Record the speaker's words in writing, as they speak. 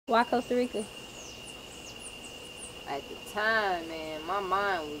Why Costa Rica? At the time, man, my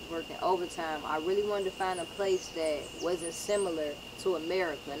mind was working overtime. I really wanted to find a place that wasn't similar to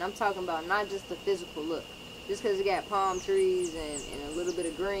America. And I'm talking about not just the physical look. Just because it got palm trees and a little bit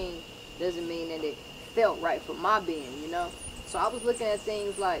of green doesn't mean that it felt right for my being, you know? So I was looking at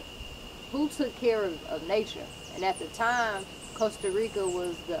things like who took care of nature. And at the time, Costa Rica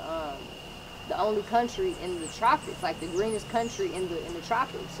was the only country in the tropics, like the greenest country in the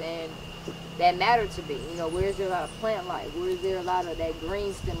tropics. And that mattered to me. You know, where's there a lot of plant life? Where's there a lot of that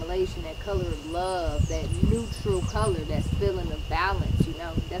green stimulation, that color of love, that neutral color, that feeling of balance? You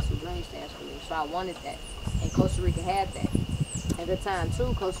know, that's what green stands for me. So I wanted that, and Costa Rica had that. At the time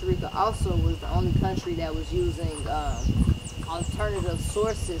too, Costa Rica also was the only country that was using alternative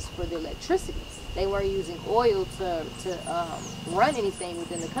sources for the electricity. They weren't using oil to run anything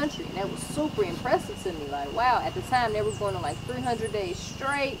within the country, and that was super impressive to me. Like, wow, at the time they were going on like 300 days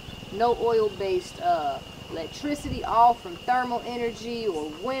straight, no oil-based electricity, all from thermal energy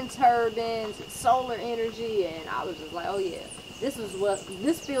or wind turbines and solar energy. And I was just like, oh yeah,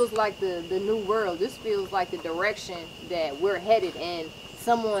 this feels like the new world. This feels like the direction that we're headed, and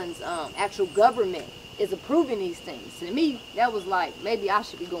someone's actual government is approving these things. To me, that was like, maybe I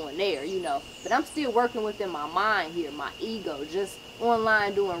should be going there, you know. But I'm still working within my mind here, my ego, just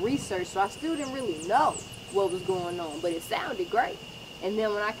online doing research. So I still didn't really know what was going on, but it sounded great. And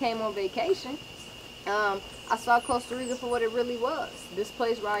then when I came on vacation, I saw Costa Rica for what it really was. This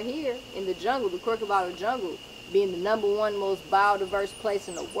place right here in the jungle, the Corcovado jungle, being the #1 most biodiverse place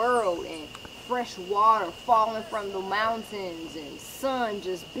in the world, and fresh water falling from the mountains, and sun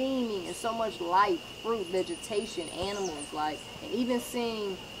just beaming, and so much life, fruit, vegetation, animals, like, and even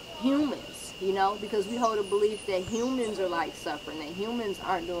seeing humans, you know, because we hold a belief that humans are like suffering, that humans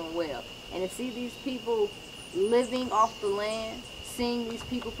aren't doing well. And to see these people living off the land, seeing these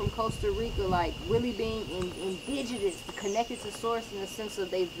people from Costa Rica like really being indigenous, connected to source in the sense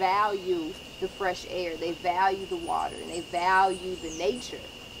of they value the fresh air, they value the water, and they value the nature.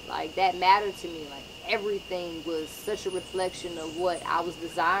 Like, that mattered to me. Like, everything was such a reflection of what I was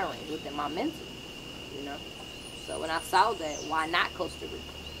desiring within my mental, you know. So when I saw that, why not Costa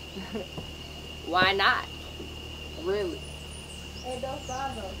Rica? Why not? Really. And those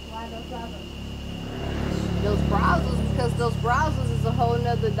brazos. Why those brazos? Those browsers, because those browsers is a whole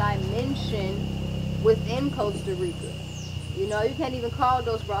nother dimension within Costa Rica. You know, you can't even call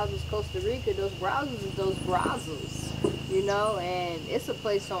those browsers Costa Rica. Those browsers is those browsers, you know, and it's a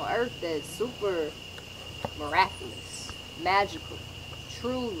place on earth that's super miraculous, magical,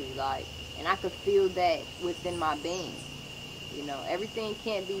 truly, like, and I could feel that within my being. You know, everything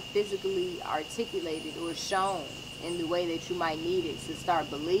can't be physically articulated or shown in the way that you might need it to start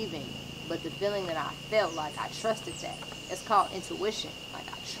believing. But the feeling that I felt, like, I trusted that. It's called intuition. Like,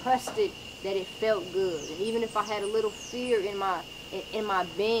 I trusted that it felt good. And even if I had a little fear in my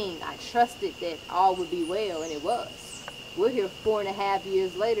being, I trusted that all would be well, and it was. We're here 4.5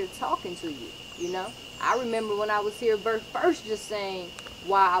 years later talking to you, you know. I remember when I was here first just saying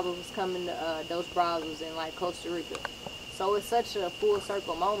why I was coming to Dos Brazos in, like, Costa Rica. So it's such a full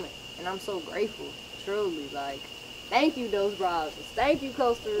circle moment, and I'm so grateful, truly, like, thank you, Dos Brazos. Thank you,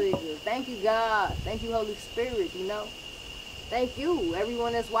 Costa Rica. Thank you, God. Thank you, Holy Spirit, you know. Thank you,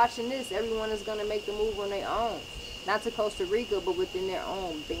 everyone that's watching this. Everyone is going to make the move on their own. Not to Costa Rica, but within their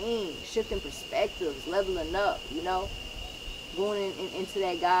own being. Shifting perspectives, leveling up, you know. Going into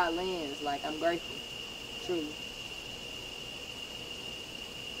that God lens. Like, I'm grateful. Truly.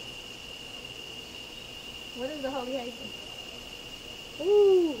 What is the Holi Haven?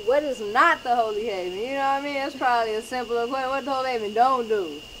 Ooh, what is not the Holi Haven? You know what I mean? That's probably a simpler question. What the Holi Haven don't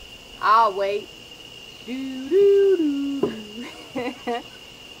do? I'll wait. Do do do.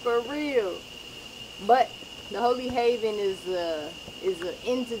 For real. But the Holi Haven is an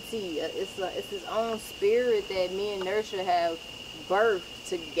entity. It's its own spirit that me and Nurture have birthed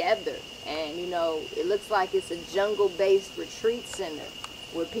together. And you know, it looks like it's a jungle-based retreat center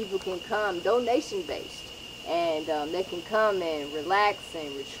where people can come, donation-based. And they can come and relax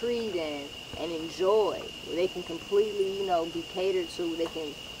and retreat and enjoy. They can completely, you know, be catered to. They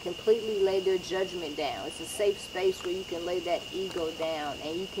can completely lay their judgment down. It's a safe space where you can lay that ego down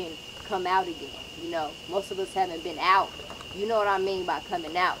and you can come out again. You know, most of us haven't been out. You know what I mean by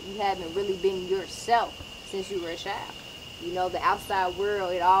coming out. You haven't really been yourself since you were a child. You know, the outside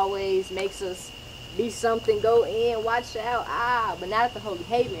world, it always makes us be something, go in, watch out, but not at the Holi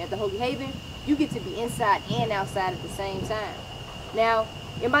Haven. At the Holi Haven, you get to be inside and outside at the same time. Now,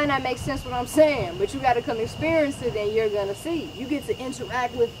 it might not make sense what I'm saying, but you got to come experience it and you're going to see. You get to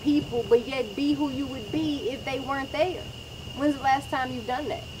interact with people, but yet be who you would be if they weren't there. When's the last time you've done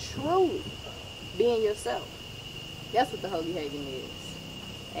that? Truly being yourself. That's what the Holi Haven is.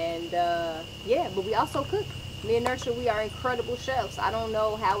 And yeah, but we also cook. Me and Nurture, we are incredible chefs. I don't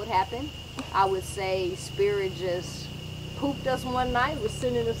know how it happened. I would say spirit just pooped us one night. We're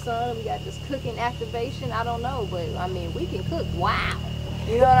sitting in the sun. We got this cooking activation. I don't know, but I mean, we can cook. Wow.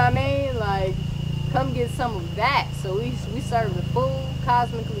 You know what I mean? Like, come get some of that. So we serve the food,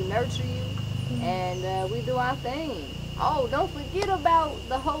 cosmically nurture you, and we do our thing. Oh, don't forget about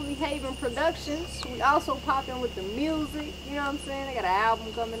the Holi Haven Productions. We also pop in with the music. You know what I'm saying? I got an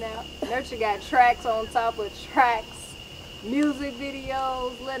album coming out. Nurture got tracks on top of tracks, music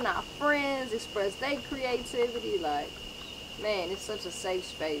videos, letting our friends express their creativity. Like, man, it's such a safe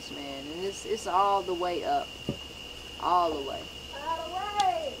space, man. And it's all the way up. All the way. All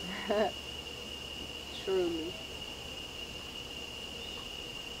the way. Truly.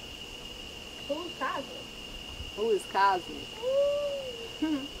 Who's Cosmic? Who is Kosmic?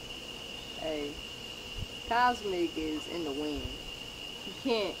 Hey, Kosmic is in the wind.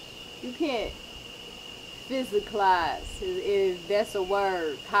 You can't physicalize, if that's a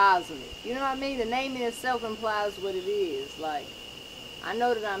word, cosmic. You know what I mean? The name in itself implies what it is. Like, I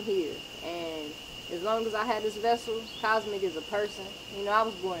know that I'm here, and as long as I had this vessel, Kosmic is a person. You know, I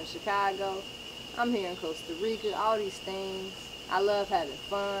was born in Chicago. I'm here in Costa Rica, all these things. I love having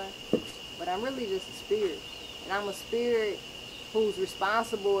fun, but I'm really just a spirit. And I'm a spirit who's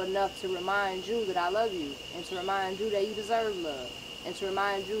responsible enough to remind you that I love you, and to remind you that you deserve love, and to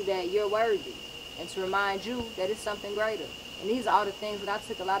remind you that you're worthy, and to remind you that it's something greater. And these are all the things that I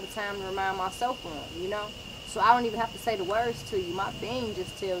took a lot of time to remind myself on, you know? So I don't even have to say the words to you. My being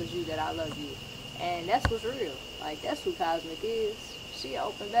just tells you that I love you. And that's what's real. Like, that's who Kosmic is. She an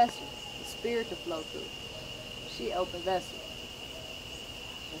open vessel. The spirit to flow through. She an open vessel.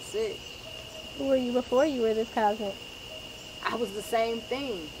 That's it. Who were you before you were this Cosmic? I was the same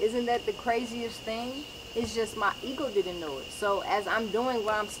thing. Isn't that the craziest thing? It's just my ego didn't know it. So as I'm doing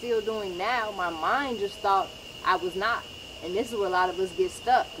what I'm still doing now, my mind just thought I was not. And this is where a lot of us get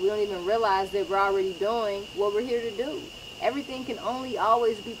stuck. We don't even realize that we're already doing what we're here to do. Everything can only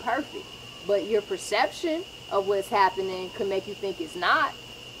always be perfect. But your perception of what's happening could make you think it's not.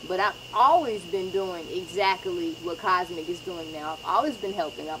 But I've always been doing exactly what Kosmic is doing now. I've always been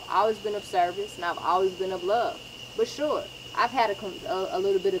helping. I've always been of service. And I've always been of love. But sure, I've had a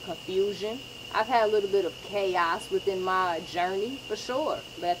little bit of confusion. I've had a little bit of chaos within my journey, for sure.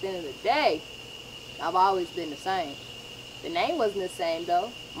 But at the end of the day, I've always been the same. The name wasn't the same,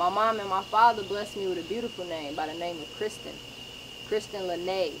 though. My mom and my father blessed me with a beautiful name by the name of Kristen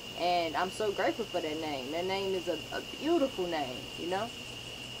Lene. And I'm so grateful for that name. That name is a beautiful name, you know?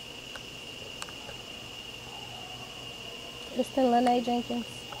 Kristen Lene Jenkins.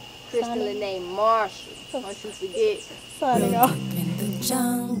 Kristen Lene Marshall. Don't you forget. Signing off. In the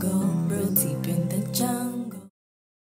jungle, real TV.